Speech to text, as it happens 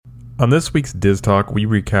On this week's Diz Talk, we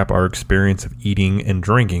recap our experience of eating and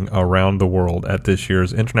drinking around the world at this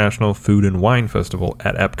year's International Food and Wine Festival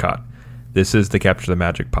at Epcot. This is the Capture the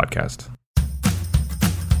Magic podcast.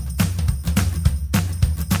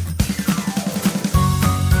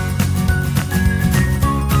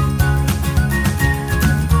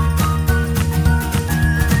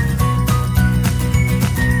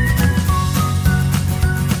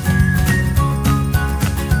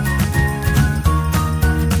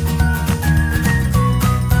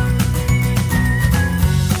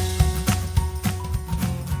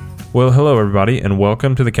 Well, hello everybody, and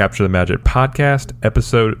welcome to the Capture the Magic podcast,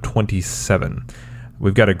 episode 27.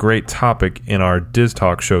 We've got a great topic in our Diz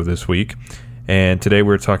Talk show this week, and today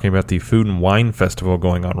we're talking about the Food and Wine Festival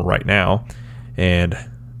going on right now. And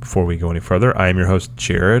before we go any further, I am your host,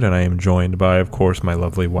 Jared, and I am joined by, of course, my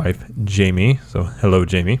lovely wife, Jamie. So, hello,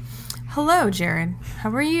 Jamie. Hello, Jared.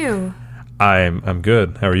 How are you? I'm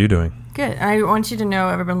good. How are you doing? Good. I want you to know,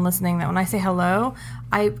 everyone listening, that when I say hello,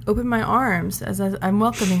 I open my arms as I'm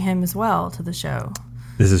welcoming him as well to the show.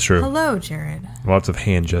 This is true. Hello, Jared. Lots of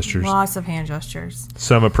hand gestures. Lots of hand gestures.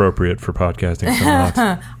 Some appropriate for podcasting, some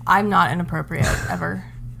not. I'm not inappropriate, ever.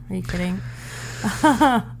 Are you kidding?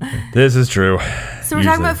 This is true. So we're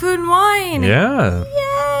talking about food and wine. Yeah.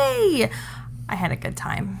 Yay! I had a good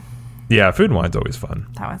time. Yeah, food and wine's always fun.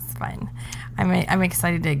 That was fun. I'm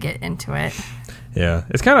excited to get into it. Yeah.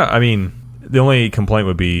 It's kind of, I mean, the only complaint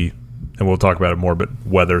would be, and we'll talk about it more, but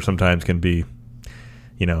weather sometimes can be,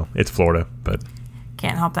 you know, it's Florida, but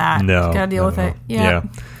can't help that. No. Just gotta deal with it. Yeah,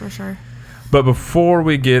 for sure. But before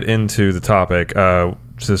we get into the topic,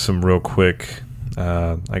 just some real quick,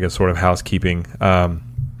 I guess, sort of housekeeping.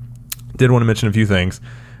 Did want to mention a few things.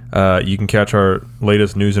 You can catch our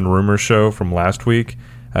latest news and rumors show from last week.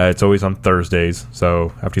 It's always on Thursdays,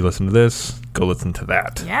 so after you listen to this, go listen to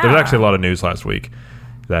that. Yeah. There's actually a lot of news last week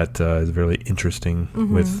that is really interesting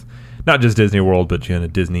with not just Disney World, but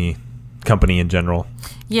Disney company in general.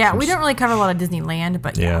 Yeah, we don't really cover a lot of Disneyland,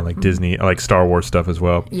 but yeah. Like Disney, like Star Wars stuff as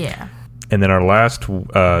well. Yeah. And then our last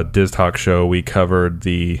Diz Talk show, we covered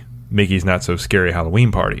the Mickey's Not So Scary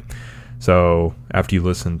Halloween Party. So after you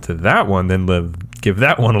listen to that one, then give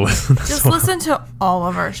that one a listen. Just listen to all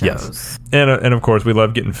of our shows. Yes. And of course, we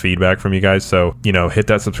love getting feedback from you guys. So, hit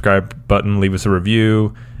that subscribe button, leave us a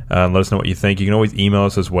review, let us know what you think. You can always email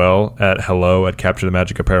us as well at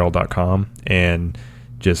hello@capturethemagicapparel.com. And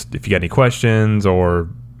just if you got any questions or,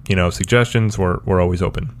 suggestions, we're always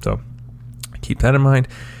open. So keep that in mind.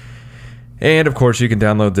 And, of course, you can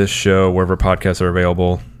download this show wherever podcasts are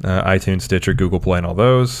available, iTunes, Stitcher, Google Play, and all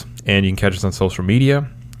those. And you can catch us on social media.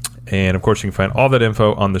 And, of course, you can find all that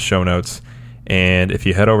info on the show notes. And if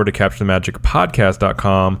you head over to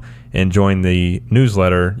CaptureTheMagicPodcast.com and join the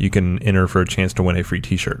newsletter, you can enter for a chance to win a free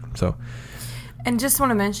T-shirt. And just want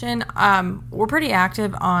to mention, we're pretty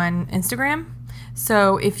active on Instagram.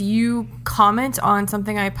 So if you comment on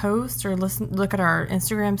something I post or look at our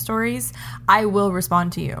Instagram stories, I will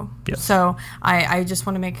respond to you. Yes. So I just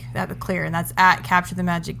want to make that clear, and that's at Capture the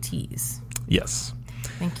Magic Tees. Yes.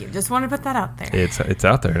 Thank you. Just want to put that out there. It's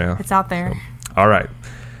out there now. It's out there. So, all right.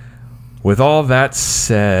 With all that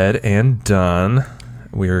said and done,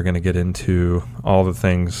 we are going to get into all the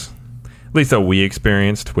things, at least that we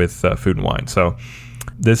experienced with food and wine. So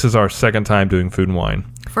this is our second time doing food and wine.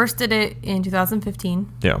 First did it in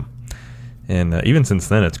 2015. Yeah. And even since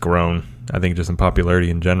then, it's grown, I think, just in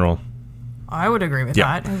popularity in general. I would agree with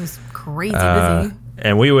that. It was crazy busy.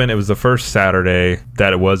 And we went, it was the first Saturday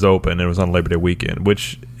that it was open. It was on Labor Day weekend,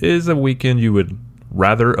 which is a weekend you would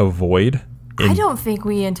rather avoid. I don't think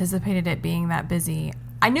we anticipated it being that busy.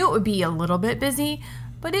 I knew it would be a little bit busy,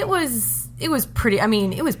 but it was pretty,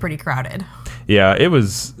 it was pretty crowded. Yeah, it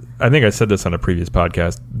was. I think I said this on a previous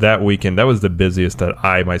podcast. That weekend, that was the busiest that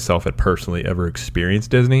I myself had personally ever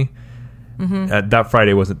experienced Disney. Mm-hmm. That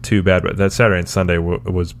Friday wasn't too bad, but that Saturday and Sunday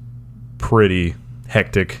was pretty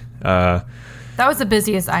hectic. That was the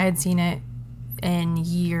busiest I had seen it in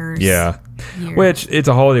years. Yeah. Which, it's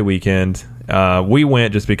a holiday weekend. We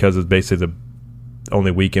went just because it was basically the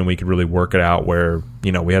only weekend we could really work it out where,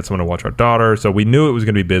 we had someone to watch our daughter. So we knew it was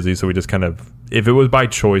going to be busy. So we just kind of, if it was by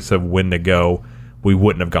choice of when to go, we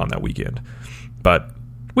wouldn't have gone that weekend. But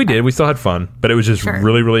we did. We still had fun. But it was just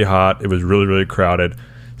really, really hot. It was really, really crowded.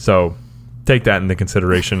 So take that into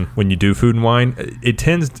consideration when you do food and wine. It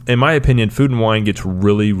tends, in my opinion, food and wine gets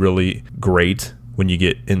really, really great when you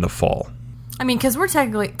get in the fall. Because we're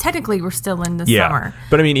technically we're still in the summer.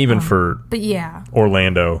 But even for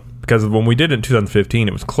Orlando, because when we did it in 2015,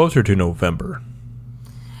 it was closer to November.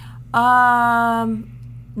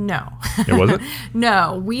 No. It wasn't?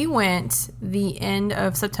 No, we went the end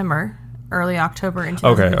of September early October in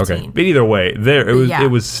Okay. 2015. But either way, Yeah. it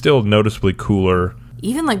was still noticeably cooler.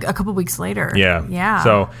 Even like a couple weeks later. Yeah. Yeah.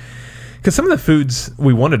 So, because some of the foods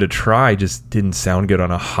we wanted to try just didn't sound good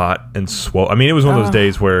on a hot and swollen. I mean, it was one of those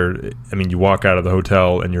days where, I mean, you walk out of the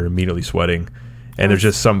hotel and you're immediately sweating. And there's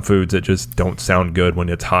just some foods that just don't sound good when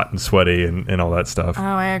it's hot and sweaty and all that stuff. Oh,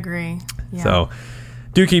 I agree. Yeah. So,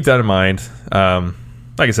 do keep that in mind.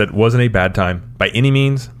 Like I said, it wasn't a bad time by any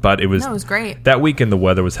means, but it was... No, it was great. That weekend, the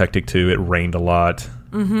weather was hectic, too. It rained a lot.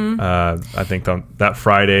 Mm-hmm. I think on that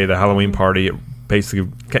Friday, the Halloween party, it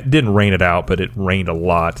basically didn't rain it out, but it rained a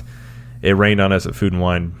lot. It rained on us at Food and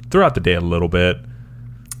Wine throughout the day a little bit.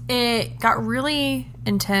 It got really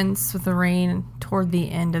intense with the rain toward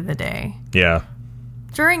the end of the day. Yeah.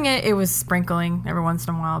 During it, it was sprinkling every once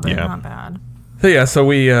in a while, but not bad. So yeah, so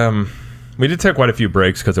we did take quite a few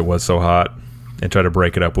breaks because it was so hot and try to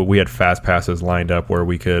break it up. We had fast passes lined up where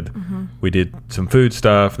we could we did some food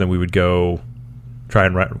stuff, and then we would go try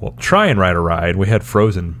and ride a ride. We had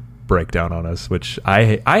Frozen breakdown on us, which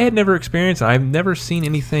I had never experienced. I've never seen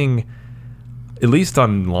anything, at least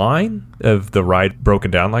online, of the ride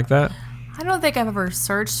broken down like that. I don't think I've ever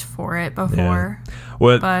searched for it before. Yeah.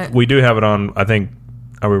 Well, but we do have it on, I think.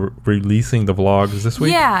 Are we releasing the vlogs this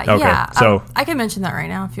week? Yeah, okay. yeah. So I can mention that right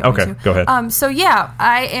now if you want me to. Go ahead. So yeah,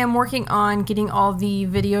 I am working on getting all the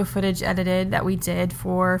video footage edited that we did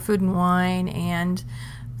for Food and Wine and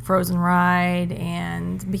Frozen Ride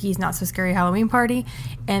and Mickey's Not So Scary Halloween Party,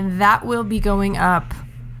 and that will be going up.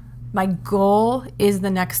 My goal is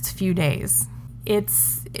the next few days. It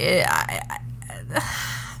hasn't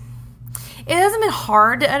been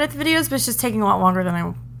hard to edit the videos, but it's just taking a lot longer than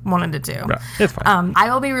I wanted it to. Right. It's fine.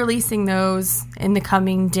 I will be releasing those in the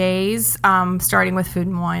coming days, starting with Food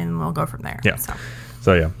and Wine, and we'll go from there. Yeah.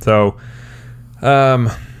 So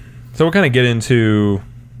we'll kind of get into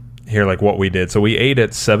here like what we did. So we ate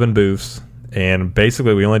at 7 booths, and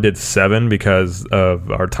basically we only did 7 because of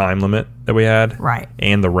our time limit that we had, right?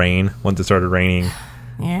 And the rain. Once it started raining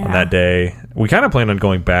on that day, we kind of planned on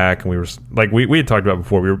going back, and we were like we had talked about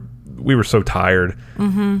before. We were so tired. So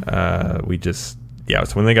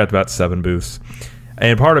when they got to about 7 booths,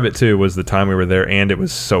 and part of it too was the time we were there, and it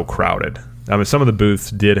was so crowded. I mean, some of the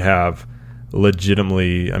booths did have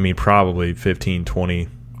legitimately, I mean, probably 15, 20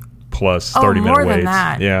 plus 30-minute waits. More than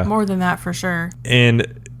that. Yeah. More than that for sure. And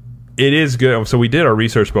it is good. So we did our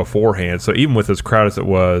research beforehand. So even with as crowded as it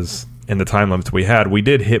was and the time limits we had, we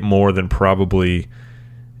did hit more than probably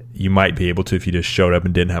you might be able to if you just showed up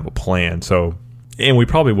and didn't have a plan. So, and we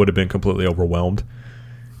probably would have been completely overwhelmed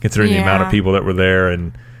considering the amount of people that were there.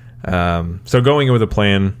 And so going in with a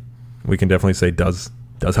plan, we can definitely say does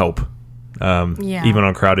help. Even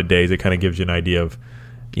on crowded days, it kind of gives you an idea of,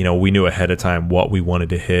 we knew ahead of time what we wanted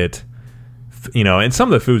to hit, and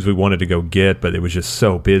some of the foods we wanted to go get, but it was just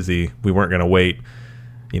so busy. We weren't going to wait,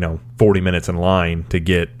 40 minutes in line to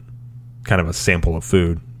get kind of a sample of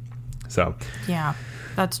food. So, yeah,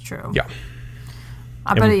 that's true. Yeah.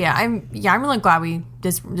 I'm really glad we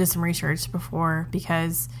did some research before,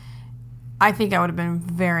 because I think I would have been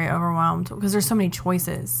very overwhelmed because there's so many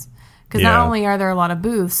choices. Because not only are there a lot of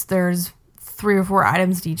booths, there's 3 or 4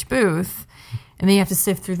 items at each booth, and then you have to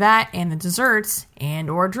sift through that and the desserts and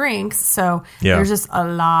or drinks. So there's just a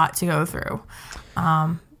lot to go through.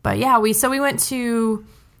 But yeah, we went to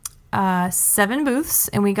 7 booths,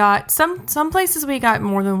 and we got some places we got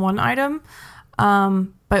more than 1 item.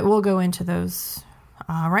 But we'll go into those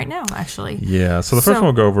right now, actually. Yeah. So the first one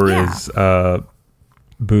we'll go over is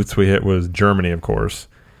booths we hit was Germany, of course.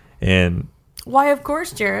 And why, of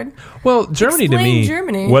course, Jared? Well, Germany to me,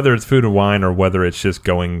 Germany. Whether it's Food and Wine or whether it's just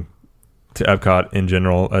going to Epcot in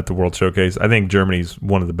general at the World Showcase, I think Germany's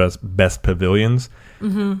one of the best pavilions.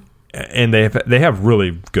 Mm-hmm. And they have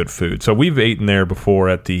really good food. So we've eaten there before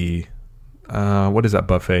at the what is that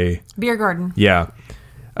buffet? Beer Garden. Yeah.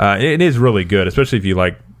 It is really good, especially if you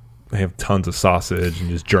they have tons of sausage and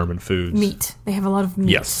just German foods. Meat. They have a lot of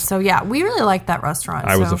meat. Yes. So yeah, we really like that restaurant.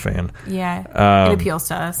 I was a fan. Yeah. It appeals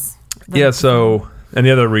to us. So, and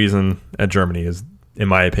the other reason at Germany is, in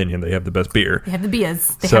my opinion, they have the best beer. They have the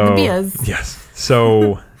beers. Yes.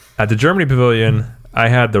 So at the Germany Pavilion, I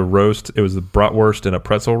had the roast. It was the bratwurst and a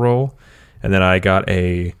pretzel roll. And then I got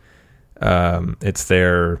it's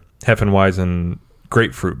their Hefeweizen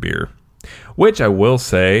grapefruit beer, which I will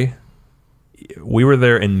say, we were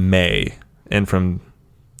there in May. And from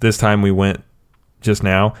this time we went just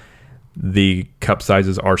now, the cup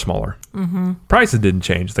sizes are smaller. Mm-hmm. Prices didn't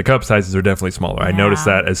change. The cup sizes are definitely smaller. I noticed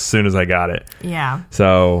that as soon as I got it. Yeah.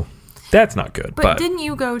 So that's not good. But didn't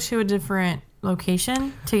you go to a different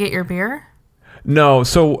location to get your beer? No,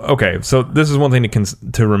 so this is one thing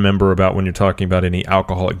to remember about when you're talking about any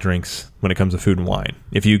alcoholic drinks when it comes to food and wine.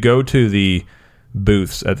 If you go to the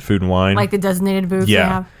booths at the Food and Wine, Like the designated booths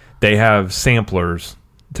they have samplers,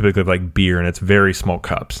 typically like beer, and it's very small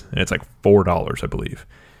cups, and it's like $4, I believe.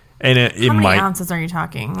 And How many ounces are you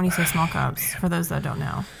talking when you say small cups? For those that don't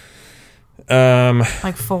know,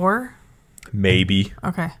 like 4, maybe.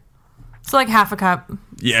 Okay, so like half a cup.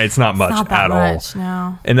 Yeah, it's not much Not that at much, all.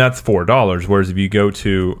 no. And that's $4. Whereas if you go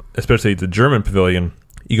to, especially the German pavilion,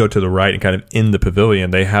 you go to the right and kind of in the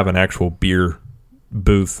pavilion, they have an actual beer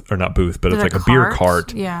booth, or not booth, but it's like a beer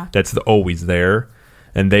cart. Yeah. That's always there.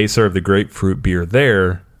 And they serve the grapefruit beer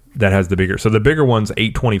there that has the bigger. So the bigger one's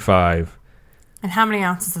 $8.25. And how many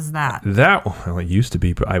ounces is that? Well, it used to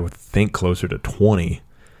be, but I would think closer to 20.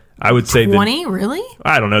 I would say 20? Really?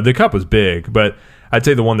 I don't know. The cup was big, but I'd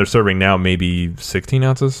say the one they're serving now maybe 16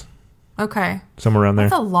 ounces. Okay. Somewhere around there.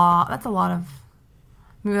 That's a lot. That's a lot of,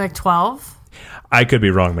 maybe like 12? I could be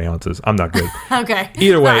wrong by ounces. I'm not good. Okay.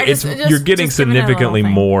 Either way, Sorry, you're getting just giving it a little significantly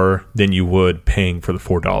thing. more than you would paying for the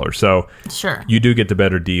 $4. So Sure. you do get the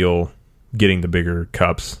better deal getting the bigger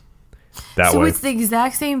cups that So way. it's the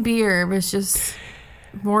exact same beer, but it's just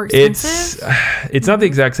more expensive? It's not the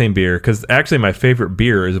exact same beer, because actually my favorite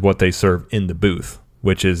beer is what they serve in the booth,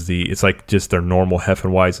 which is it's like just their normal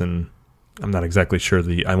Hefeweizen. I'm not exactly sure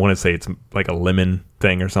I want to say it's like a lemon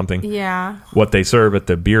thing or something. Yeah. What they serve at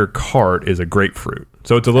the beer cart is a grapefruit.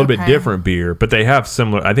 So it's a little bit different beer, but they have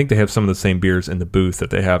similar, I think they have some of the same beers in the booth that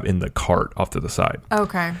they have in the cart off to the side.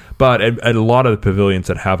 Okay. But at a lot of the pavilions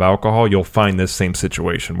that have alcohol, you'll find this same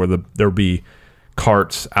situation where there'll be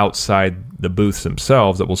carts outside the booths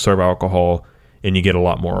themselves that will serve alcohol, and you get a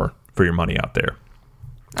lot more for your money out there.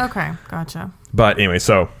 Okay. Gotcha. But anyway,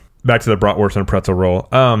 so back to the bratwurst and pretzel roll.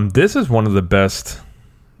 This is one of the best.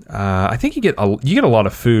 I think you get a lot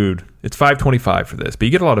of food. It's $5.25 for this, but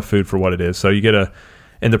you get a lot of food for what it is. So you get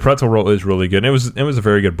and the pretzel roll is really good. And it was a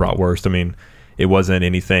very good bratwurst. I mean, it wasn't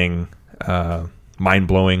anything mind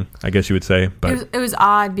blowing, I guess you would say. But It was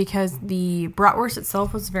odd because the bratwurst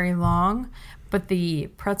itself was very long, but the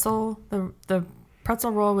pretzel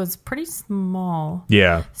roll was pretty small.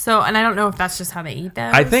 yeah. So, and I don't know if that's just how they eat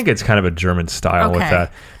that. I think it's kind of a German style with Okay.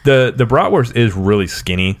 that. The bratwurst is really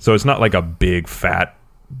skinny, so it's not like a big fat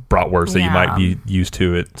bratwurst that you might be used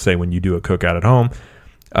to it, say when you do a cookout at home.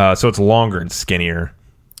 So it's longer and skinnier.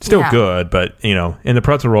 Still good, but in the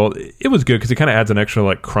pretzel roll, it was good because it kind of adds an extra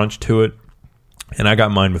like crunch to it. And I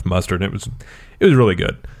got mine with mustard. And it was really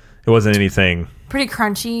good. It wasn't anything pretty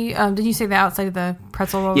crunchy. Did you say the outside of the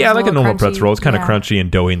pretzel roll? Yeah, was like a normal crunchy? pretzel roll. It's kind of crunchy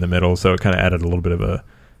and doughy in the middle, so it kind of added a little bit of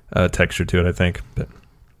a texture to it, I think. But,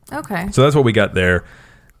 okay. so that's what we got there.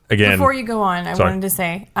 Again, Before you go on, I sorry. wanted to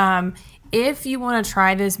say, if you want to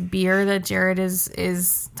try this beer that Jared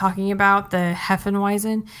is talking about, the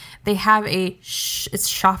Hefeweizen, they have it's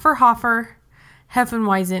Schafferhofer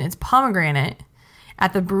Hefeweizen. It's pomegranate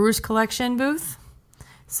at the Brewers Collection booth.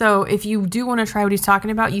 So if you do want to try what he's talking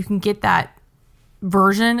about, you can get that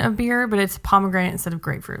version of beer, but it's pomegranate instead of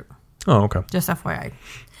grapefruit. Oh, okay. Just FYI.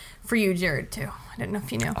 For you, Jared, too. I didn't know if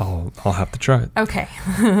you knew. I'll have to try it. Okay.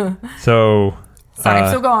 So Sorry,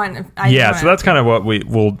 so go on. So that's kind of what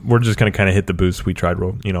we're just going to kind of hit the boosts we tried,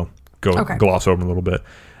 gloss over them a little bit.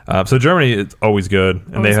 So Germany, it's always good.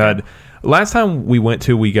 And Always they had, good. last time we went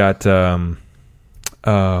to, we got,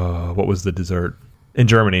 what was the dessert? In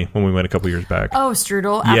Germany when we went a couple years back. Oh,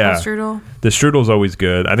 strudel. Apple strudel. The strudel's always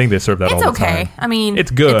good. I think they serve that all the time. It's okay. I mean,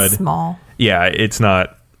 it's good. It's small. Yeah, it's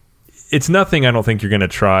nothing I don't think you're going to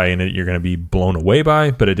try and you're going to be blown away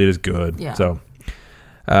by, but it is good. Yeah. So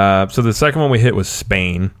the second one we hit was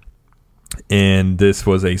Spain, and this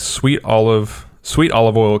was a sweet olive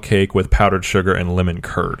oil cake with powdered sugar and lemon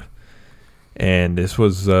curd. And this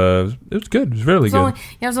was it was good. It was really good.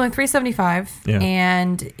 It was only $3.75. Yeah.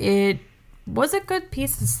 And it was a good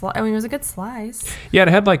piece of slice. I mean, it was a good slice. Yeah, it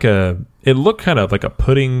had it looked kind of like a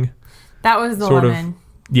pudding. That was the sort lemon.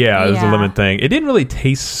 Of, yeah, it was a lemon thing. It didn't really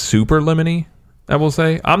taste super lemony, I will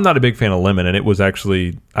say. I'm not a big fan of lemon, and it was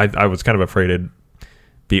actually, I was kind of afraid it'd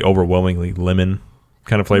be overwhelmingly lemon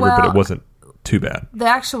kind of flavor, but it wasn't too bad. The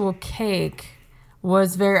actual cake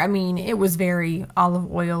was it was very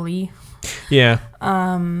olive oily. Yeah.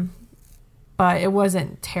 But it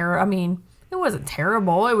wasn't terrible. It wasn't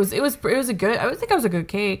terrible. It was a good. I would think it was a good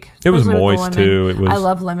cake. It was Especially with the moist lemon. too. I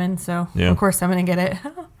love lemon, so of course I'm gonna get it.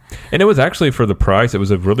 And it was actually, for the price, it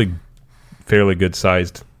was a really fairly good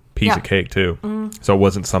sized piece of cake too. Mm. So it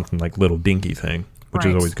wasn't something like little dinky thing, which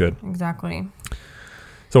is always good. Exactly.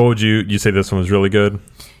 So what would you say this one was really good?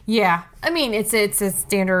 Yeah, I mean it's a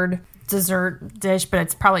standard dessert dish, but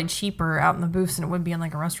it's probably cheaper out in the booths than it would be in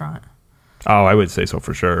like a restaurant. Oh, I would say so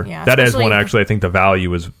for sure. Yeah, that is one especially- actually. I think the value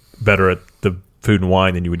was better at the Food and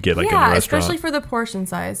Wine than you would get like in a Yeah, restaurant. especially for the portion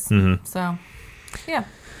size. So, yeah.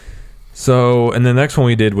 So, and the next one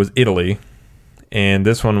we did was Italy. And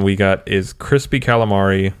this one we got is crispy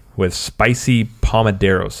calamari with spicy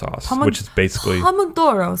pomodoro sauce, which is basically...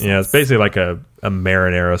 Pomodoro sauce. Yeah, it's basically like a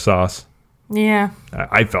marinara sauce. Yeah.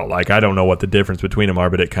 I felt like. I don't know what the difference between them are,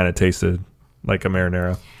 but it kind of tasted like a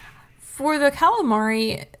marinara. For the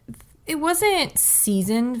calamari, it wasn't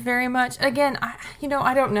seasoned very much. Again,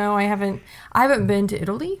 I don't know. I haven't been to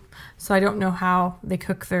Italy, so I don't know how they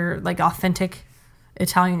cook their like authentic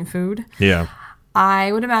Italian food. Yeah.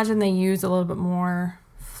 I would imagine they use a little bit more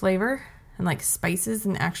flavor and like spices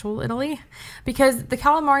in actual Italy, because the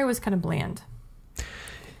calamari was kind of bland.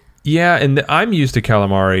 Yeah, and I'm used to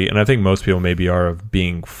calamari, and I think most people maybe are, of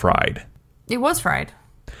being fried. It was fried.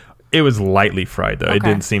 It was lightly fried, though. It Okay.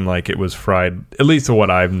 didn't seem like it was fried, at least to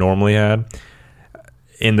what I've normally had.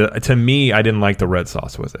 And to me, I didn't like the red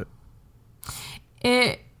sauce with it.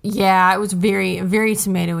 It was very, very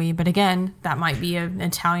tomatoey, but again, that might be an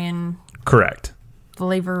Italian Correct.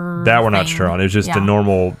 flavor. That we're not thing. sure on. It's just Yeah. the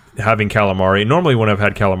normal having calamari. Normally, when I've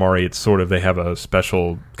had calamari, it's sort of they have a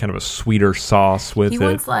special kind of a sweeter sauce with He it.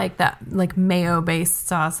 wants like that, like mayo-based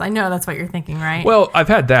sauce. I know that's what you're thinking, right? Well, I've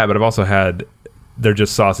had that, but I've also had they're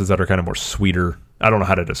just sauces that are kind of more sweeter. I don't know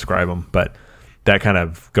how to describe them, but that kind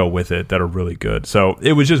of go with it that are really good. So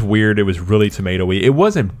it was just weird. It was really tomatoey. It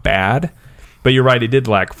wasn't bad, but you're right. It did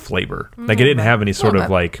lack flavor. Like it didn't have any sort of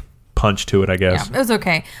bit. like punch to it, I guess. yeah, it was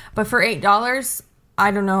okay. But for $8,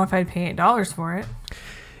 I don't know if I'd pay $8 for it.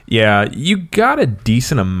 Yeah, you got a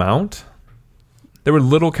decent amount. There were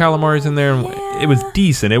little calamaris in there. And It was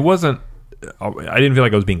decent. It wasn't... I didn't feel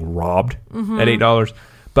like I was being robbed at $8.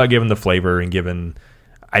 But given the flavor and given...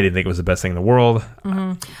 I didn't think it was the best thing in the world.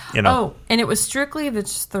 You know, Oh, and it was strictly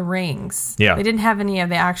just the rings. Yeah. They didn't have any of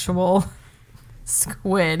the actual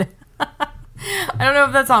squid. I don't know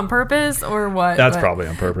if that's on purpose or what. that's but- probably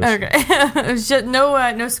on purpose. Okay. It was just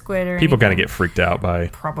no squid or People kind of anything. get freaked out by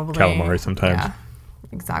Probably calamari sometimes. Yeah,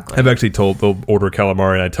 exactly. I've actually told they'll order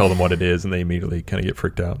calamari and I tell them what it is and they immediately kind of get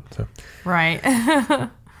freaked out. So Right.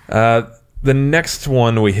 the next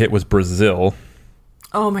one we hit was Brazil.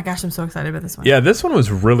 Oh my gosh, I'm so excited about this one. Yeah, this one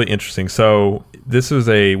was really interesting. So this was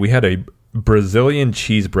we had a Brazilian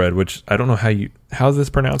cheese bread, which I don't know how's this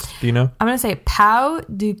pronounced? Do you know? I'm going to say pau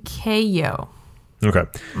de queijo. Okay.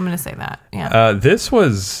 I'm going to say that. Yeah. This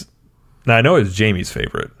was, now I know it's Jamie's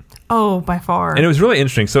favorite. Oh, by far. And it was really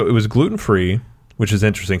interesting. So it was gluten-free, which is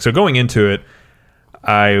interesting. So going into it,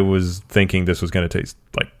 I was thinking this was going to taste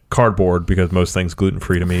like cardboard because most things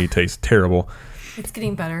gluten-free to me taste terrible. It's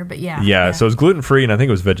getting better, but yeah. Yeah, so it was gluten-free, and I think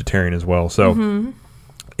it was vegetarian as well. So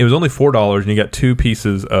it was only $4, and you got 2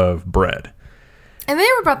 pieces of bread. And they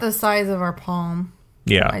were about the size of our palm,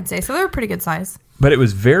 Yeah. I'd say. So they were pretty good size. But it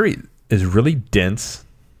was really dense.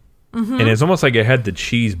 And it's almost like it had the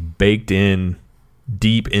cheese baked in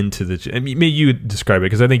deep into the... I mean, maybe you describe it,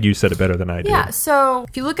 because I think you said it better than I did. Yeah, so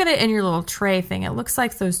if you look at it in your little tray thing, it looks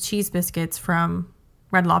like those cheese biscuits from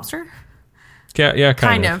Red Lobster. Yeah,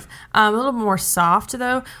 Kind of. A little more soft,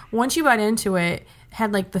 though. Once you bite into it, it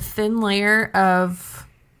had like the thin layer of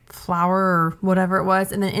flour or whatever it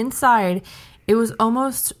was. And then inside, it was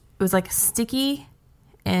like sticky.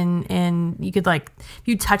 And you could like, if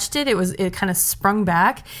you touched it, it kind of sprung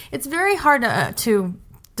back. It's very hard to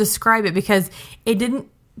describe it because it didn't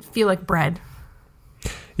feel like bread.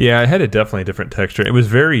 Yeah, it had definitely a different texture. It was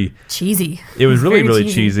very... Cheesy. It was really, very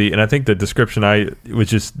really cheesy. And I think the description it was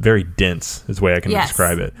just very dense is the way I can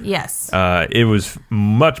describe it. Yes. It was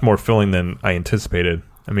much more filling than I anticipated.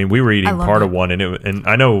 I mean, we were eating loved part it. of one, and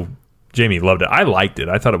I know Jamie loved it. I liked it.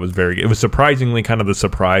 I thought it was very good. It was surprisingly kind of the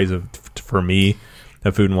surprise for me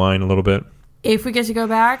of Food and Wine a little bit. If we get to go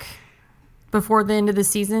back before the end of the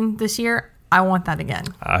season this year, I want that again.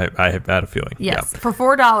 I have had a feeling. Yes. Yeah. For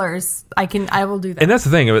 $4, I will do that. And that's the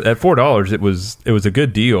thing. At $4, it was a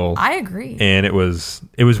good deal. I agree. And it was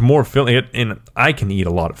more filling. And I can eat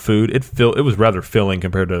a lot of food. It was rather filling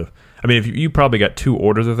compared to... I mean, if you probably got 2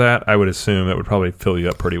 orders of that, I would assume it would probably fill you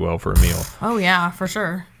up pretty well for a meal. Oh, yeah, for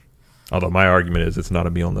sure. Although my argument is it's not a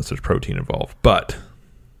meal unless there's protein involved. But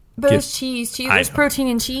But it's cheese. I There's know. protein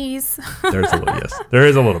in cheese. there's a little, yes. There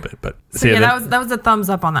is a little bit. But So yeah, that was a thumbs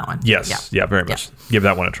up on that one. Yes. Yeah, very Yeah. much. Give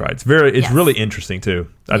that one a try. It's Yes. really interesting too.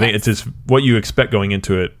 I think it's just what you expect going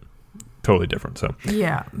into it, totally different. So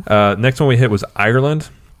Yeah. next one we hit was Ireland.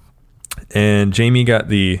 And Jamie got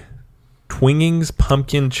the Twingings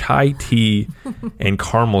pumpkin chai tea and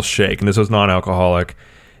caramel shake. And this was non-alcoholic.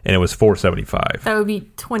 and it was $4.75. That would be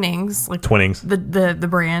Twinings, like Twinings. the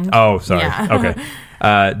brand. Oh, sorry. Yeah.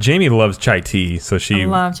 Okay. Jamie loves chai tea, so she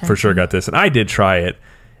for sure got this, and I did try it.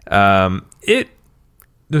 It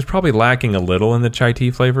was probably lacking a little in the chai tea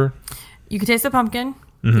flavor. You could taste the pumpkin.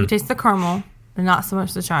 You could taste the caramel, but not so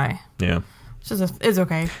much the chai. Yeah. It's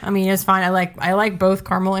okay. I mean, it's fine. I like both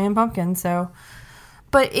caramel and pumpkin. So,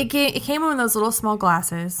 but it came in one of those little small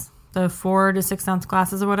glasses, the 4 to 6 ounce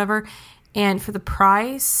glasses or whatever. And for the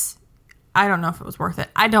price, I don't know if it was worth it.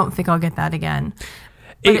 I don't think I'll get that again.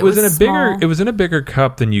 But It was in a small. bigger. It was in a bigger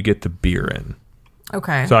cup than you get the beer in.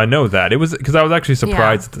 Okay. So I know that it was because I was actually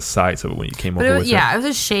surprised at the size of it when you came over with it. Yeah, it was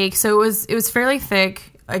a shake, so it was fairly thick.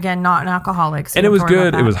 Again, not an alcoholic. So And it was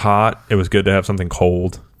good. It It was hot. It was good to have something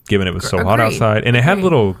cold, given it was so hot outside. And it had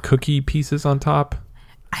little cookie pieces on top.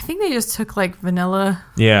 I think they just took like vanilla.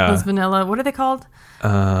 Yeah. Those vanilla. What are they called?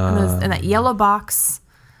 And that yellow box.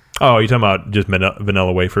 Oh, you're talking about just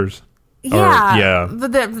vanilla wafers? Yeah.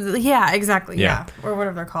 Yeah. Yeah, exactly. Yeah. Yeah. Or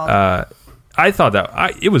whatever they're called. I thought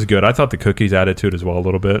it was good. I thought the cookies added to it as well a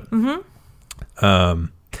little bit.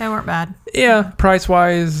 They weren't bad. Yeah, price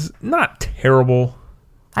wise, not terrible.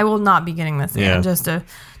 I will not be getting this again, just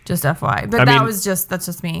FYI. But that's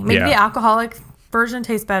just me. Maybe the alcoholic version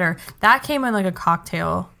tastes better. That came in like a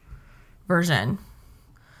cocktail version.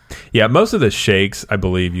 Yeah, most of the shakes, I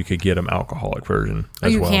believe you could get them alcoholic version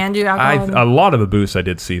as well. You can do alcohol. A lot of the booths I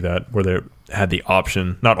did see that where they had the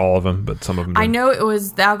option. Not all of them, but some of them did. I know it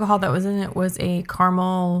was the alcohol that was in it was a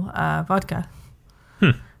caramel vodka.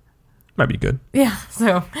 Might be good. Yeah.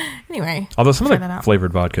 So anyway, Although some of the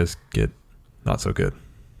flavored vodkas get not so good.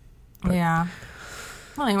 But. Yeah.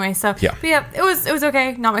 Well, anyway, so yeah. But yeah, it was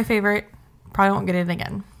okay. Not my favorite. Probably won't get it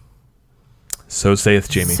again. So saith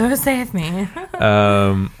Jamie. So saith me.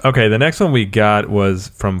 Okay, the next one we got was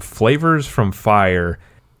from Flavors from Fire.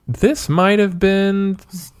 This might have been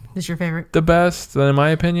This your favorite? The best, in my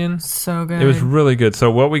opinion. So good. It was really good.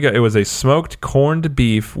 So what we got, it was a smoked corned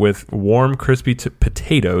beef with warm, crispy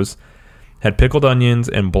potatoes, had pickled onions,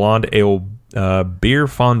 and blonde ale beer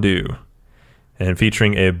fondue. And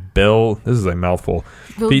featuring a this is a mouthful.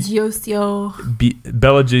 Belgioso.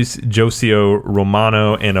 Belgioso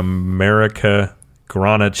Romano and America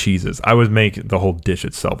Grana cheeses. I would make the whole dish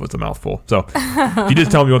itself was a mouthful. So if you just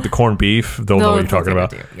tell me what the corned beef, they'll know what you're talking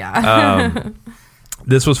about. Yeah.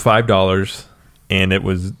 This was $5, and it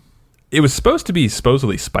was supposed to be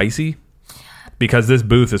supposedly spicy because this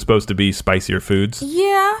booth is supposed to be spicier foods.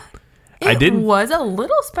 Yeah. It was a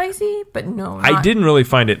little spicy, but no. I didn't really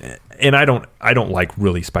find it, and I don't like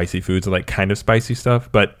really spicy foods. I like kind of spicy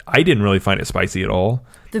stuff, but I didn't really find it spicy at all.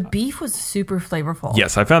 The beef was super flavorful.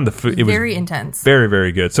 Yes, I found the food. It very was intense. Very,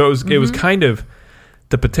 very good. So it was kind of,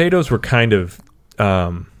 the potatoes were kind of,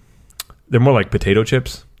 they're more like potato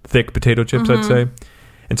chips, thick potato chips, I'd say.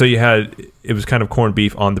 And so it was kind of corned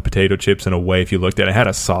beef on the potato chips in a way. If you looked at it, it had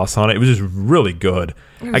a sauce on it. It was just really good.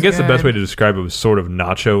 I guess the best way to describe it was sort of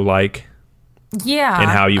nacho-like. Yeah. And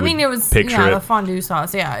how you would picture it. The fondue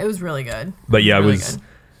sauce. Yeah, it was really good. But yeah, really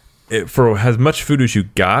it was, for as much food as you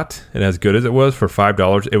got and as good as it was for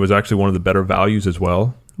 $5, it was actually one of the better values as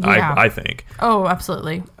well. Yeah. I think. Oh,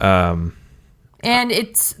 absolutely. And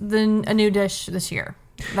it's a new dish this year.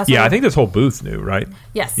 I think this whole booth's new, right?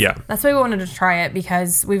 Yes. Yeah. That's why we wanted to try it,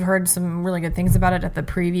 because we've heard some really good things about it at the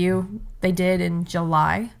preview they did in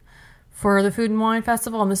July for the Food and Wine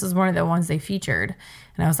Festival, and this is one of the ones they featured.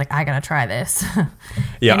 And I was like, I gotta try this.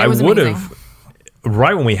 Yeah, I would have.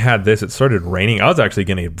 Right when we had this, it started raining. I was actually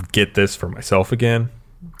going to get this for myself again,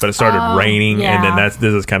 but it started raining, and then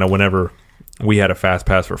this is kind of whenever we had a fast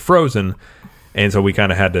pass for Frozen, and so we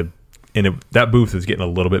kind of had to. And that booth was getting a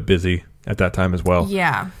little bit busy at that time as well.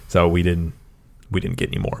 Yeah. So we didn't get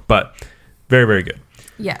any more, but very, very good.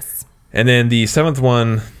 Yes. And then the 7th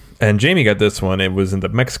one, and Jamie got this one. It was in the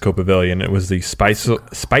Mexico Pavilion. It was the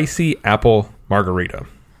spicy apple margarita.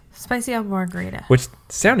 Spicy apple margarita. Which,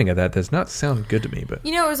 sounding at that, does not sound good to me, but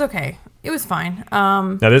it was okay. It was fine.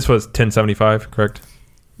 Now this was $10.75, correct?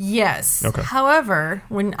 Yes. Okay. However,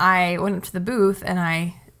 when I went up to the booth and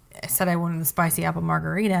I said I wanted the spicy apple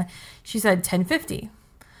margarita, she said $10.50.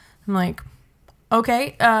 I'm like, okay.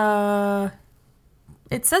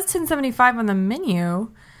 It says $10.75 on the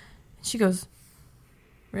menu. She goes,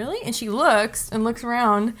 really? And she looks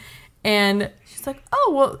around, and she's like,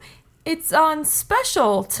 oh, well, it's on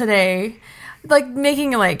special today. Like,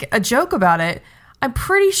 making like a joke about it. I'm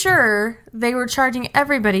pretty sure they were charging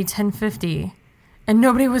everybody $10.50, and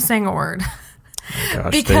nobody was saying a word.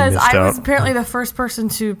 Gosh, because I was apparently the first person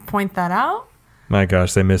to point that out. My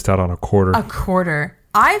gosh, they missed out on a quarter. A quarter.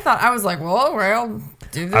 I was like, well,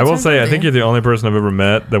 do the I will say, I 1050. think you're the only person I've ever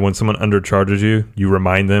met that when someone undercharges you, you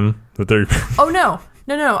remind them that they're. Oh no.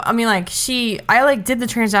 I mean, like I like did the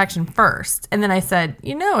transaction first, and then I said,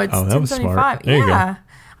 it's that was smart. $10.75. There you go. Yeah,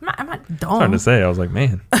 I'm not dumb. Trying to say, I was like,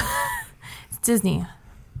 man. It's Disney.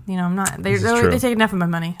 I'm not. They This is true. take enough of my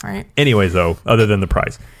money, right? Anyways, though, other than the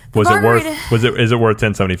price, is it worth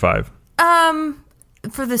 $10.75?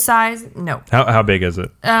 For the size, no. How big is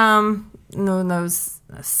it? No, those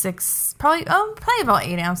 6, probably about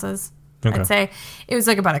 8 ounces. Okay. I'd say it was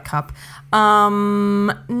like about a cup.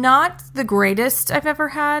 Not the greatest I've ever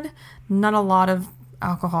had. Not a lot of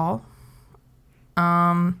alcohol.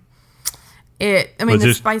 The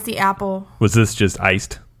spicy apple. Was this just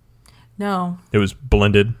iced? No. It was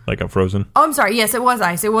blended, like a frozen? Oh, I'm sorry. Yes, it was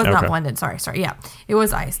iced. It was not Okay. blended. Sorry. Yeah, it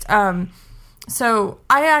was iced. So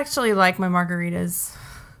I actually like my margaritas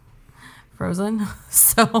frozen.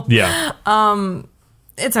 So Yeah.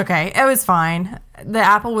 it's okay. It was fine. The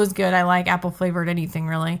apple was good. I like apple flavored anything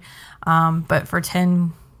really. But for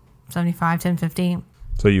 $10.75, $10.50,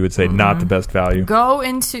 So you would say not the best value. go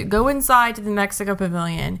inside to the Mexico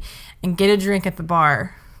Pavilion and get a drink at the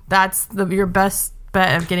bar. That's your best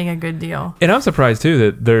bet of getting a good deal. And I'm surprised, too,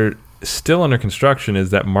 that they're still under construction is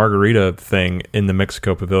that margarita thing in the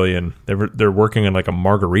Mexico Pavilion. They're working on like a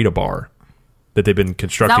margarita bar that they've been Is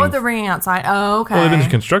constructing. that what they're ringing outside? Oh, okay. Well, they've been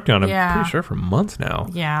constructing on it, Yeah. I'm pretty sure, for months now.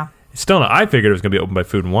 Yeah. It's still not. I figured it was going to be open by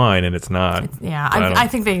Food and Wine, and it's not. Yeah, But I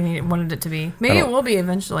think they wanted it to be. Maybe it will be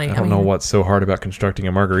eventually. I don't know what's so hard about constructing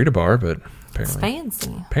a margarita bar, but It's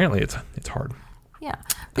apparently fancy. it's hard. Yeah.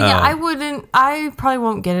 But I probably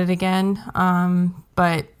won't get it again.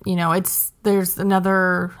 But there's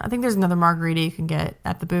another margarita you can get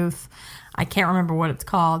at the booth. I can't remember what it's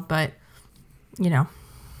called, but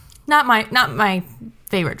not my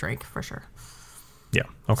favorite drink for sure. Yeah.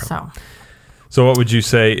 Okay. So what would you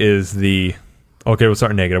say is we'll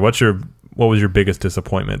start negative. What was your biggest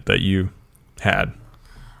disappointment that you had?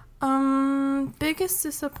 biggest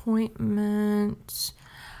disappointment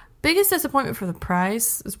for the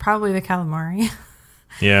price is probably the calamari.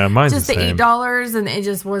 Yeah, mine's Just the the same. $8, and it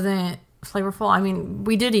just wasn't flavorful. I mean,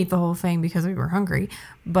 we did eat the whole thing because we were hungry,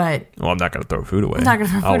 but Well, I'm not going to throw food away. I'm not going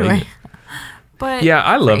to throw I'll food eat away. it. But Yeah,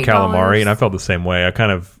 I love for $8, calamari, and I felt the same way.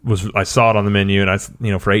 I saw it on the menu, and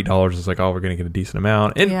for $8, it's like, oh, we're going to get a decent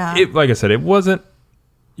amount. And Yeah. like I said, it wasn't.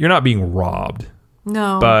 You're not being robbed,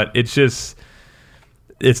 no, but it's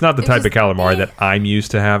not the type of calamari that I'm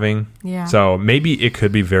used to having. Yeah. So maybe it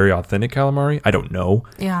could be very authentic calamari. I don't know.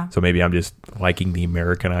 yeah, So maybe I'm just liking the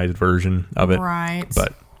Americanized version of it. right.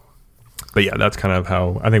 But yeah, that's kind of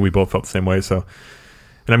how I think we both felt the same way. So,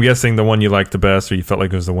 and I'm guessing the one you liked the best, or you felt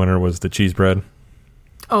like it was the winner, was the cheese bread.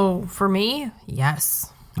 Oh, for me, yes,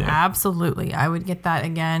 Yeah. absolutely. I would get that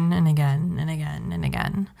again and again and again and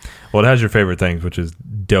again. Well, it has your favorite things, which is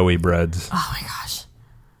doughy breads. Oh my gosh,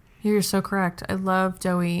 you're so correct. I love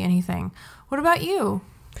doughy anything. What about you?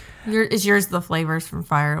 Is yours the flavors from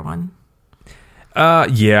Fire one?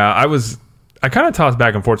 Yeah, I kind of tossed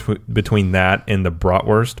back and forth between that and the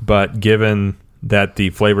bratwurst, but given that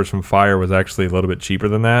the flavors from Fire was actually a little bit cheaper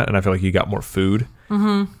than that, and I feel like you got more food,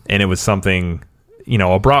 and it was something,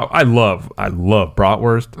 I love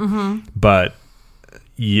bratwurst, but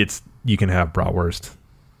you can have bratwurst.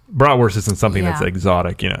 Bratwurst isn't something that's Yeah.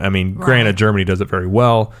 exotic, Right. Granted, Germany does it very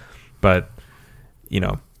well, but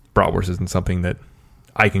bratwurst isn't something that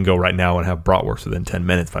I can go right now and have bratwurst within 10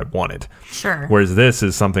 minutes if I wanted. Sure. Whereas this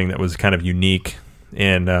is something that was kind of unique,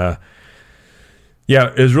 and it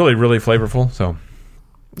was really, really flavorful. So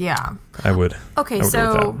Yeah. I would. Okay, I would go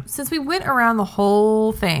with so that. since we went around the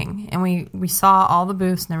whole thing and we saw all the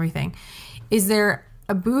booths and everything, is there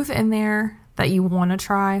a booth in there that you want to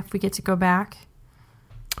try if we get to go back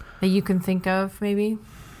that you can think of maybe?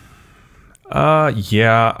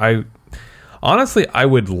 Yeah, I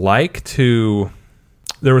would like to.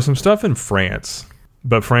 There was some stuff in France,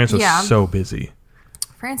 but France was Yeah. so busy.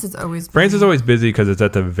 France is always busy. France is always busy because it's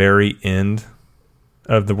at the very end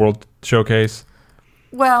of the World Showcase.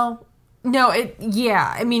 Well, no,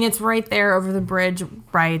 I mean, it's right there over the bridge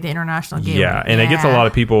by the International Gateway. Yeah, and it gets a lot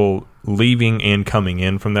of people leaving and coming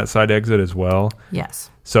in from that side exit as well.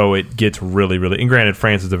 Yes. So it gets really, really... And granted,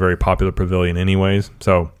 France is a very popular pavilion anyways,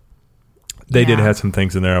 so they did Yeah. have some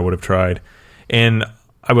things in there I would have tried. And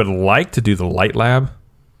I would like to do the Light Lab.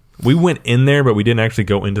 We went in there, but we didn't actually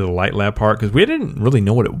go into the Light Lab part because we didn't really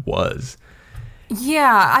know what it was.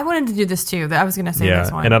 Yeah, I wanted to do this too. I was going to say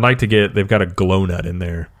this one. And I'd like to get... They've got a glow nut in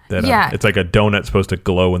there. That, Yeah. It's like a donut supposed to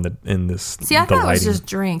glow in this See, I the thought it was lighting. just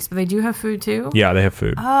drinks, but they do have food too? Yeah, they have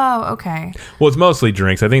food. Oh, okay. Well, it's mostly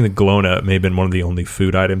drinks. I think the glow nut may have been one of the only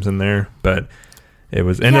food items in there, but It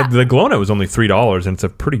was, and the glow nut was only $3, and it's a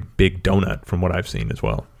pretty big donut from what I've seen as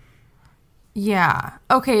well. Yeah.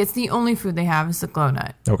 Okay, it's the only food they have is the glow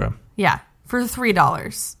nut. Okay. Yeah, for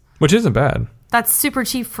 $3. Which isn't bad. That's super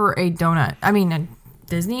cheap for a donut. I mean, a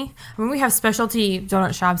Disney. I mean, we have specialty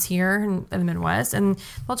donut shops here in the Midwest, and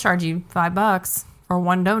they'll charge you $5 for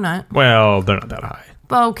one donut. Well, they're not that high.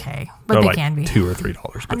 Okay, but They're they like can be. $2 or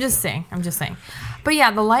 $3. I'm just saying. But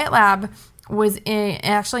yeah, the Light Lab was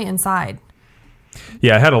actually inside.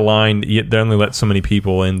 Yeah, I had a line. They only let so many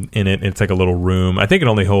people in it. It's like a little room. I think it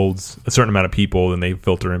only holds a certain amount of people, and they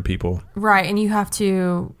filter in people. Right, and you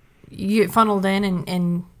get funneled in,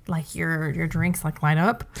 and like your drinks like light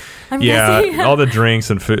up. I'm guessing. All the drinks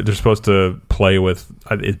and food, they're supposed to play with.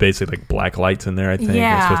 It's basically like black lights in there, I think.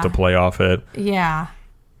 Yeah. It's supposed to play off it. Yeah.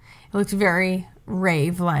 It looks very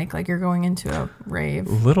rave-like you're going into a rave.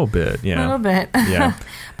 A little bit, yeah. A little bit. Yeah.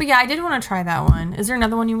 But yeah, I did want to try that one. Is there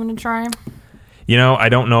another one you want to try? I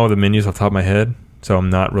don't know the menus off the top of my head, so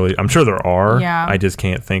I'm sure there are. Yeah. I just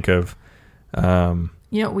can't think of. You know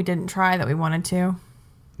what we didn't try that we wanted to?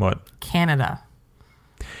 What? Canada.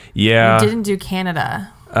 Yeah. We didn't do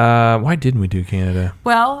Canada. Why didn't we do Canada?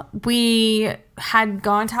 Well, we had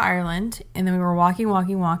gone to Ireland, and then we were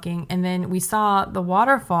walking, and then we saw the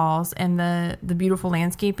waterfalls and the beautiful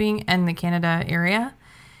landscaping in the Canada area.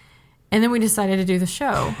 And then we decided to do the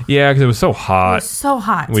show. Yeah, because it was so hot. It was so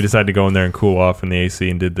hot. We decided to go in there and cool off in the AC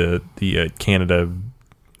and did the Canada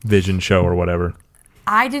Vision show or whatever.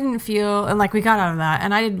 I didn't feel, and like we got out of that,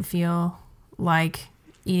 and I didn't feel like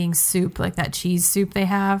eating soup, like that cheese soup they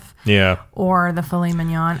have. Yeah. Or the filet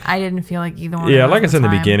mignon. I didn't feel like either one. Yeah, of those like I said in the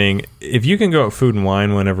time. beginning, if you can go at Food and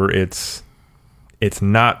Wine whenever it's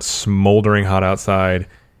not smoldering hot outside,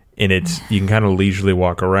 and you can kind of leisurely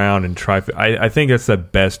walk around and try. I think that's the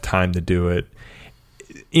best time to do it.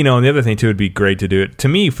 And the other thing too, it'd be great to do it. To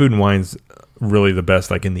me, Food and Wine's really the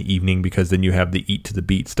best, like in the evening, because then you have the eat to the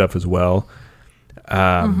beat stuff as well.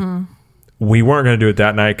 We weren't going to do it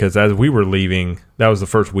that night because as we were leaving, that was the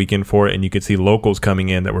first weekend for it, and you could see locals coming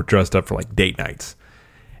in that were dressed up for like date nights,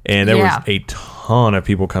 and there was a ton of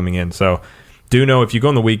people coming in. So, do know if you go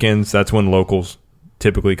on the weekends, that's when locals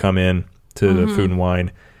typically come in to the Food and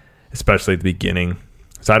Wine, especially at the beginning.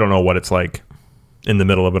 So I don't know what it's like in the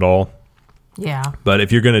middle of it all. Yeah. But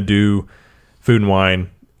if you're going to do Food and Wine,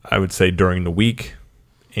 I would say during the week,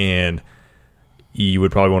 and you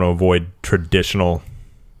would probably want to avoid traditional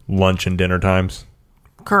lunch and dinner times.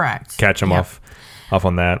 Correct. Catch them off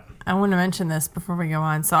on that. I want to mention this before we go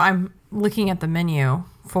on. So I'm looking at the menu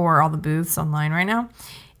for all the booths online right now,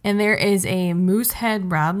 and there is a Moosehead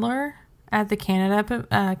Radler at the Canada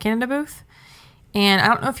booth. And I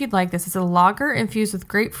don't know if you'd like this. It's a lager infused with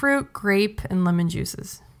grapefruit, grape, and lemon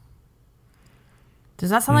juices. Does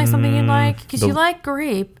that sound like something you'd like? Because you like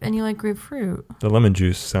grape and you like grapefruit. The lemon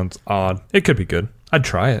juice sounds odd. It could be good. I'd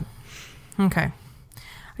try it. Okay.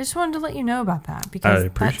 I just wanted to let you know about that because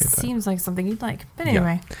that that seems like something you'd like. But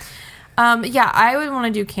anyway, I would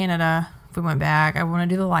want to do Canada if we went back. I want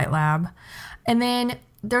to do the Light Lab. And then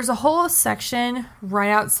there's a whole section right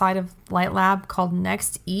outside of Light Lab called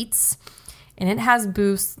Next Eats. And it has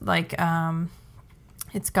booths like,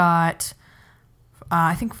 it's got,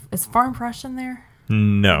 I think, is Farm Fresh in there?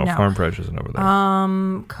 No. Farm Fresh isn't over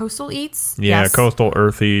there. Coastal Eats? Yeah, yes. Coastal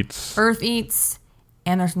Earth Eats. Earth Eats.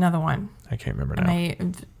 And there's another one. I can't remember now.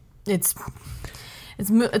 And it's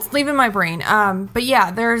leaving my brain. But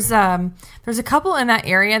yeah, there's a couple in that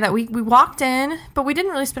area that we walked in, but we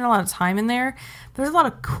didn't really spend a lot of time in there. There's a lot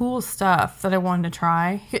of cool stuff that I wanted to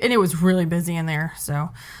try, and it was really busy in there.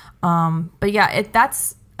 So, but yeah,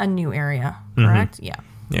 that's a new area, correct? Yeah.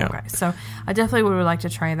 Okay. So I definitely would like to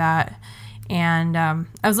try that. And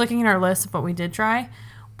I was looking at our list of what we did try.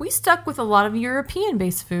 We stuck with a lot of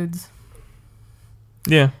European-based foods.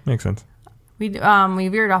 Yeah, makes sense. We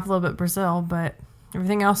veered off a little bit Brazil, but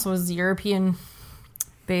everything else was European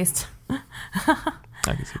based. I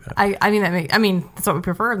can see that. I mean that's what we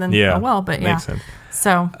prefer. Then but yeah, makes sense.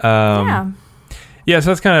 So yeah, so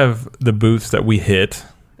that's kind of the booths that we hit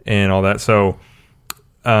and all that. So,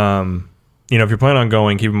 if you're planning on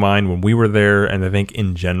going, keep in mind when we were there, and I think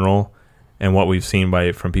in general, and what we've seen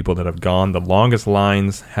from people that have gone, the longest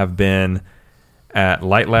lines have been at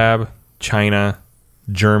Light Lab, China,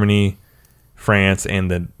 Germany, France,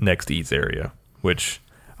 and the Next Eats area, which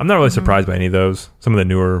I'm not really surprised by any of those. Some of the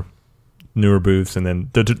newer booths, and then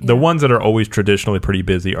the ones that are always traditionally pretty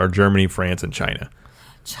busy are Germany, France, and China.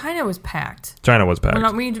 China was packed.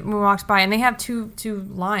 We walked by, and they have two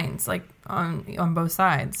lines like on both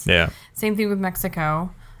sides. Yeah. Same thing with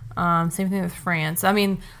Mexico. Same thing with France. I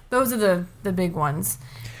mean, those are the big ones.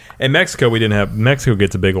 In Mexico, we didn't have. Mexico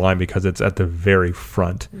gets a big line because it's at the very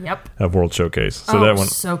front Yep. of World Showcase. So that one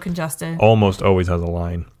so congested. almost always has a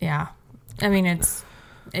line. Yeah. I mean, it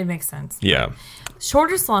makes sense. Yeah.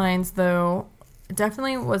 Shortest lines, though,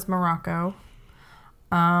 definitely was Morocco.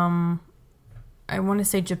 I want to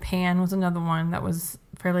say Japan was another one that was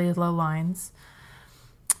fairly low lines.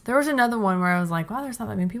 There was another one where I was like, wow, there's not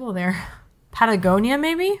that many people there. Patagonia,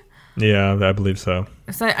 maybe? Yeah, I believe so.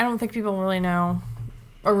 So I don't think people really know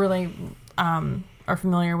or really are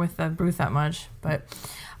familiar with the booth that much. But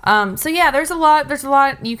so yeah, there's a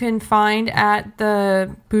lot you can find at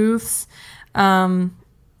the booths.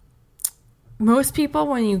 Most people,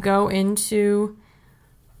 when you go into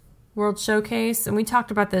World Showcase, and we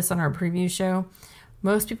talked about this on our preview show,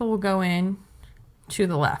 most people will go in to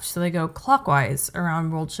the left. So they go clockwise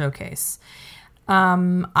around World Showcase.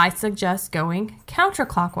 I suggest going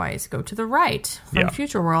counterclockwise. Go to the right from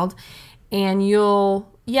Future World, and you'll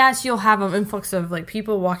have an influx of like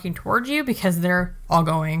people walking towards you because they're all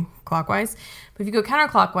going clockwise. But if you go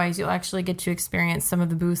counterclockwise, you'll actually get to experience some of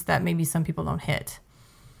the booths that maybe some people don't hit.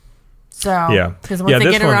 So, because once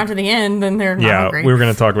they get around to the end, then they're not hungry. We were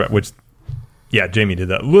going to talk about which. Yeah, Jamie did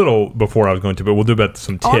that a little before I was going to, but we'll do about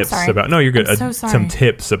some tips about. No, you're good. I'm so sorry. Some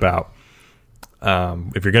tips about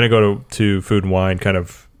if you're going to go to Food and Wine, kind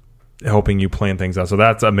of helping you plan things out. So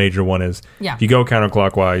that's a major one. Is if you go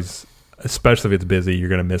counterclockwise, especially if it's busy, you're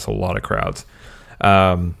going to miss a lot of crowds.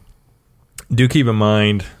 Do keep in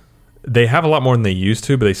mind they have a lot more than they used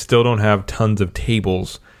to, but they still don't have tons of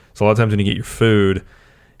tables. So a lot of times when you get your food,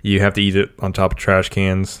 you have to eat it on top of trash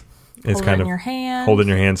cans. It's hold kind it of in your hand. Hold it in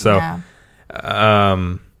your hand. So,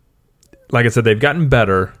 like I said, they've gotten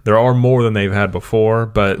better. There are more than they've had before,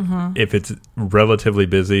 but if it's relatively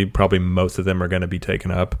busy, probably most of them are going to be taken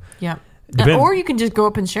up. Yep. Or you can just go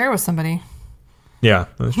up and share with somebody. Yeah.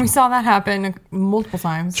 We saw that happen multiple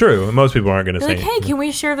times. True. Most people aren't going to say, like, hey, can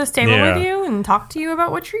we share this table with you and talk to you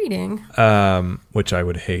about what you're eating? Which I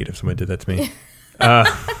would hate if somebody did that to me. Not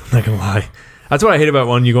going to lie. That's what I hate about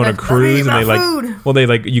when you go on a cruise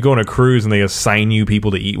and you go on a cruise and they assign you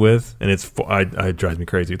people to eat with, and it drives me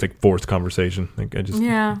crazy. It's like forced conversation. Like, I just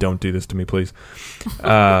don't do this to me, please.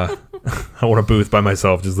 I want a booth by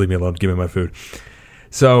myself. Just leave me alone. Give me my food.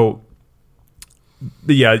 So,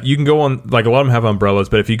 yeah, you can go on, like a lot of them have umbrellas,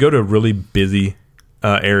 but if you go to really busy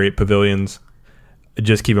area pavilions,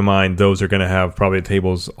 just keep in mind those are going to have probably the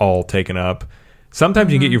tables all taken up.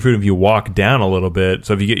 Sometimes you get your food if you walk down a little bit.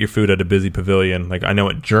 So if you get your food at a busy pavilion, like I know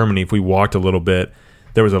in Germany, if we walked a little bit,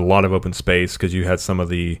 there was a lot of open space because you had some of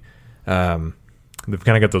the, they've kind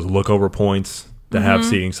of got those lookover points that have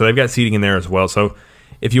seating. So they've got seating in there as well. So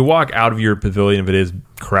if you walk out of your pavilion, if it is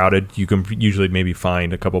crowded, you can usually maybe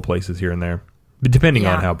find a couple places here and there, but depending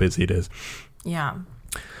on how busy it is. Yeah.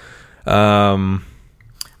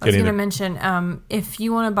 I was going to mention, if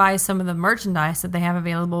you want to buy some of the merchandise that they have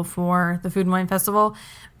available for the Food and Wine Festival,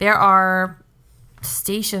 there are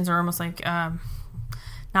stations or almost like,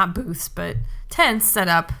 not booths, but tents set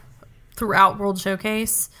up throughout World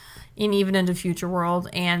Showcase and even into Future World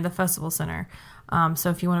and the Festival Center. So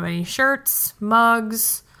if you want to buy any shirts,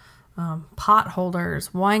 mugs, pot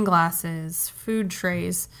holders, wine glasses, food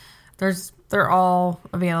trays, they're all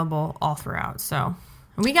available all throughout. So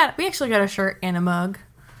we actually got a shirt and a mug.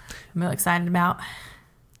 I'm really excited about.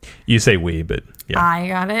 You say we, but yeah. I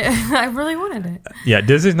got it. I really wanted it. Yeah,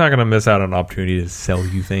 Disney's not going to miss out on an opportunity to sell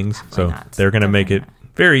you things. So they're going to make it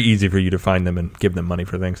very easy for you to find them and give them money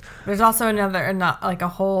for things. There's also a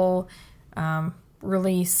whole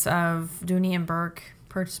release of Dooney and Burke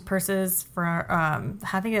purses for,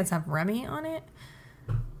 I think it's have Remy on it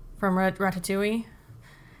from Ratatouille.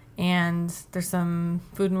 And there's some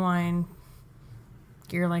Food and Wine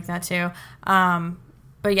gear like that too.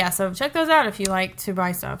 But yeah, so check those out if you like to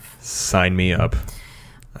buy stuff. Sign me up.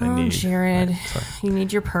 Jared, you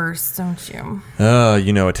need your purse, don't you?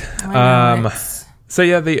 You know it. I know it. So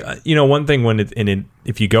yeah, one thing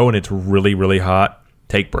if you go and it's really, really hot,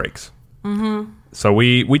 take breaks. Mm-hmm. So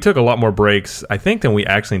we took a lot more breaks, I think, than we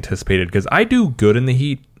actually anticipated because I do good in the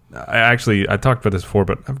heat. I talked about this before,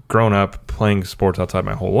 but I've grown up playing sports outside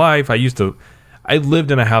my whole life. I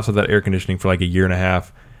lived in a house without air conditioning for like a year and a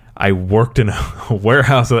half. I worked in a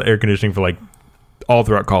warehouse with air conditioning for like all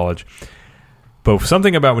throughout college. But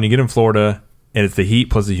something about when you get in Florida and it's the heat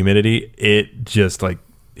plus the humidity, it just like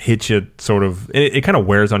hits you sort of, it kind of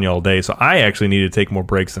wears on you all day. So I actually needed to take more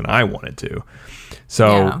breaks than I wanted to.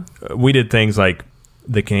 So we did things like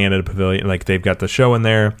the Canada Pavilion, like they've got the show in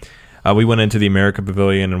there. We went into the America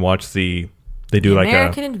Pavilion and watched the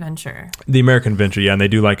American Adventure. The American Adventure, yeah. And they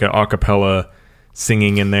do like a acapella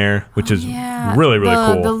singing in there, which is really, really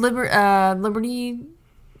cool. The Liberty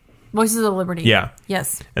Voices of Liberty. Yeah.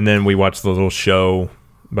 Yes. And then we watched the little show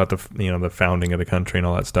about the founding of the country and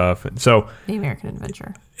all that stuff. And so The American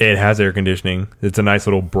Adventure. it has air conditioning. It's a nice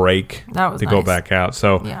little break That was to go nice. back out.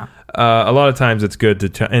 So Yeah. a lot of times it's good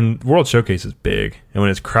to and World Showcase is big, and when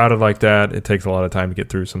it's crowded like that, it takes a lot of time to get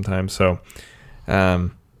through sometimes. So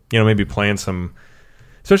maybe plan some,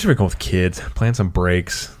 especially if you're going with kids, plan some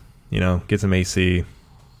breaks, get some AC.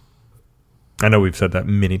 I know we've said that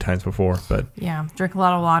many times before, but Yeah. Drink a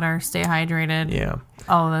lot of water. Stay hydrated. yeah.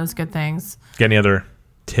 All of those good things. Got any other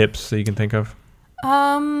tips that you can think of?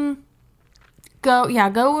 Go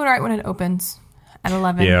right when it opens at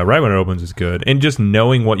 11. Yeah, right when it opens is good. And just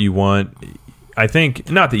knowing what you want, I think,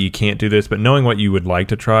 not that you can't do this, but knowing what you would like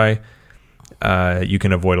to try, you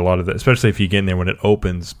can avoid a lot of that, especially if you get in there when it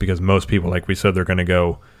opens, because most people, like we said, they're going to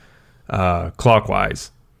go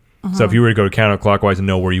clockwise. So if you were to go counterclockwise and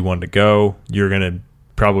know where you wanted to go, you're going to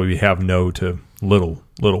probably have no to little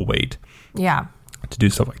wait Yeah. to do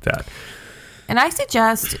stuff like that. And I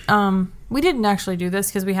suggest, we didn't actually do this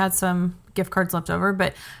because we had some gift cards left over,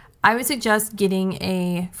 but I would suggest getting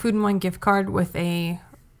a Food and Wine gift card with a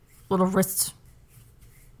little wrist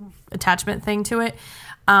attachment thing to it,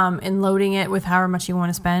 and loading it with however much you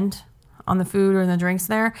want to spend on the food or the drinks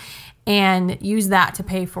there, and use that to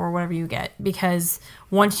pay for whatever you get. Because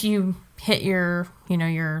once you hit your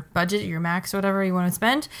budget, your max, whatever you want to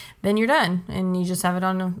spend, then you're done, and you just have it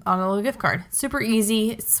on a little gift card. Super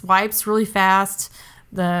easy. It swipes really fast.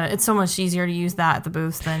 It's so much easier to use that at the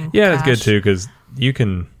booth than Yeah, cash. it's good too, because you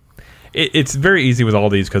can. It's very easy with all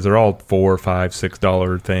these because they're all $4, $5,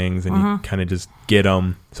 $6 things, and you kind of just get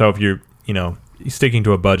them. So if you're sticking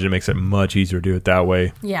to a budget, it makes it much easier to do it that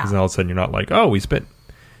way. Yeah. Because all of a sudden you're not like, oh, we spent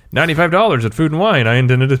 $95 at Food and Wine. I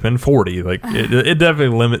intended to spend $40. Like it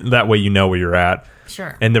definitely limit that way. You know where you're at.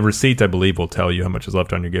 Sure. And the receipts, I believe, will tell you how much is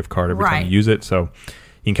left on your gift card every time you use it. So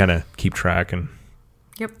you can kind of keep track and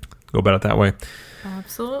Yep. go about it that way.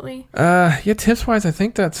 Absolutely. Tips wise, I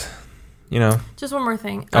think that's Just one more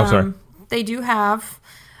thing. Oh, sorry. They do have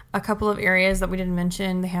a couple of areas that we didn't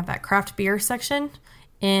mention. They have that craft beer section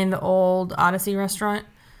in the old Odyssey restaurant.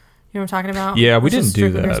 You know what I'm talking about? Yeah, we It's didn't just do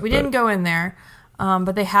strictly beers. that, We but- didn't go in there,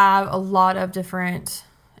 but they have a lot of different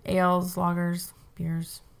ales, lagers,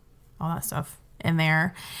 beers, all that stuff in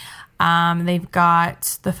there. They've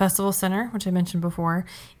got the Festival Center, which I mentioned before,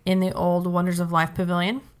 in the old Wonders of Life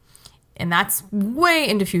Pavilion. And that's way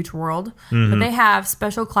into Future World. But they have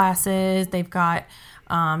special classes. They've got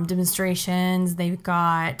demonstrations. They've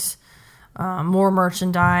got more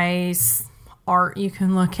merchandise, art you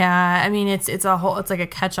can look at. I mean, it's like a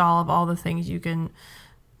catch-all of all the things you can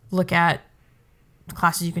look at,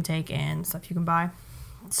 classes you can take, and stuff you can buy.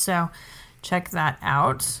 So check that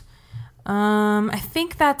out. I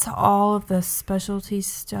think that's all of the specialty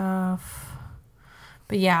stuff.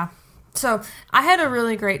 But yeah. So I had a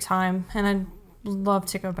really great time, and I'd love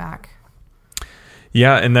to go back.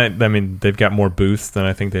 Yeah, and they've got more booths than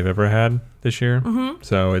I think they've ever had this year.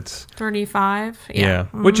 So it's 35. yeah.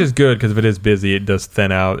 Which is good because if it is busy, it does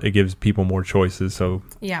thin out. It gives people more choices. So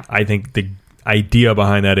Yeah. I think the idea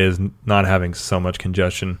behind that is not having so much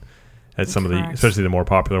congestion at some of the, Correct. especially the more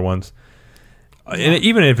popular ones. And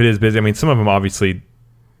even if it is busy, I mean, some of them obviously,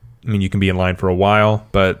 you can be in line for a while,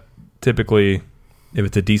 but typically, if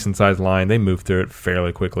it's a decent sized line, they move through it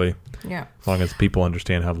fairly quickly. Yeah. As long as people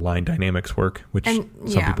understand how line dynamics work, which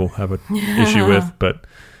some people have an issue with, but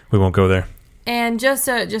we won't go there. And just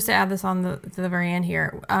to add this on to the very end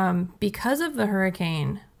here, because of the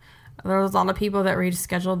hurricane, there was a lot of people that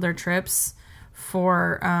rescheduled their trips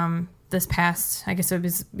for this past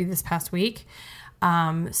week.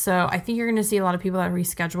 So I think you're going to see a lot of people that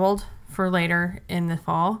rescheduled for later in the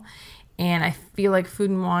fall. And I feel like Food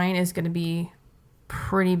and Wine is going to be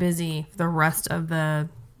pretty busy the rest of the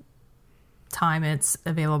time it's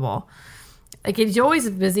available. Like, it's always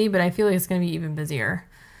busy, but I feel like it's going to be even busier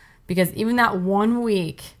because even that 1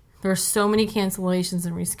 week, there are so many cancellations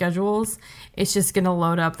and reschedules. It's just going to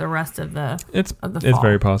load up the rest of the fall. It's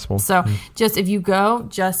very possible. So just if you go,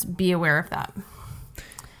 just be aware of that.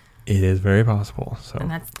 It is very possible. So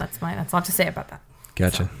And that's all I have to say about that.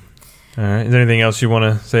 gotcha. All right. Is there anything else you want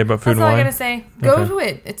to say about Food That's and all I Wine? gotta say. Go Okay. to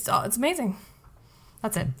it. It's amazing.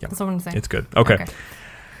 That's it. Yep. That's all I'm gonna say. It's good. Okay.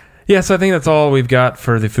 Yeah, so I think that's all we've got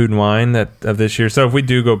for the Food and Wine of this year. So if we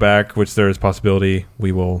do go back, which there is possibility,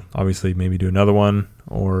 we will obviously maybe do another one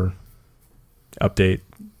or update,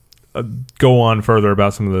 go on further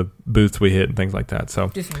about some of the booths we hit and things like that. So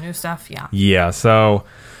Do some new stuff. Yeah. yeah, so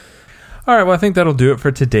all right, well, I think that'll do it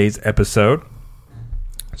for today's episode.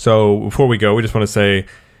 So before we go, we just want to say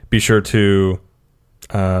be sure to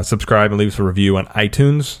subscribe and leave us a review on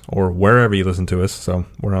iTunes or wherever you listen to us. So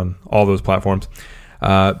we're on all those platforms.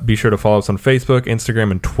 Be sure to follow us on Facebook,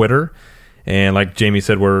 Instagram, and Twitter. And like Jamie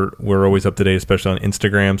said, we're always up to date, especially on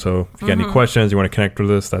Instagram. So if you got any questions, you want to connect with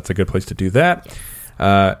us, that's a good place to do that.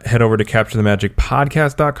 Head over to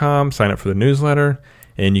CaptureTheMagicPodcast.com, sign up for the newsletter,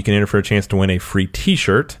 and you can enter for a chance to win a free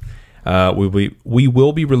T-shirt. We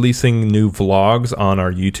will be releasing new vlogs on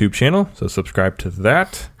our YouTube channel, so subscribe to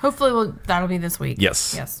that. Hopefully that'll be this week.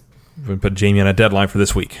 Yes. We'll put Jamie on a deadline for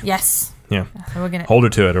this week. Yes. Yeah. So we're gonna hold her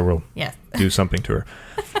to it, or we'll do something to her.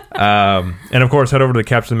 And of course, head over to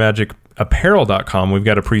CaptureTheMagicApparel.com. We've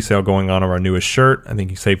got a pre-sale going on of our newest shirt. I think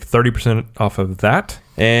you save 30% off of that.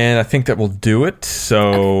 And I think that will do it.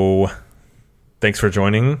 So thanks for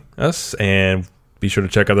joining us, and be sure to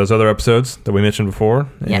check out those other episodes that we mentioned before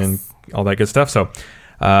and all that good stuff. So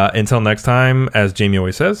until next time, as Jamie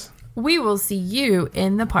always says, we will see you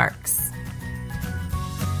in the parks.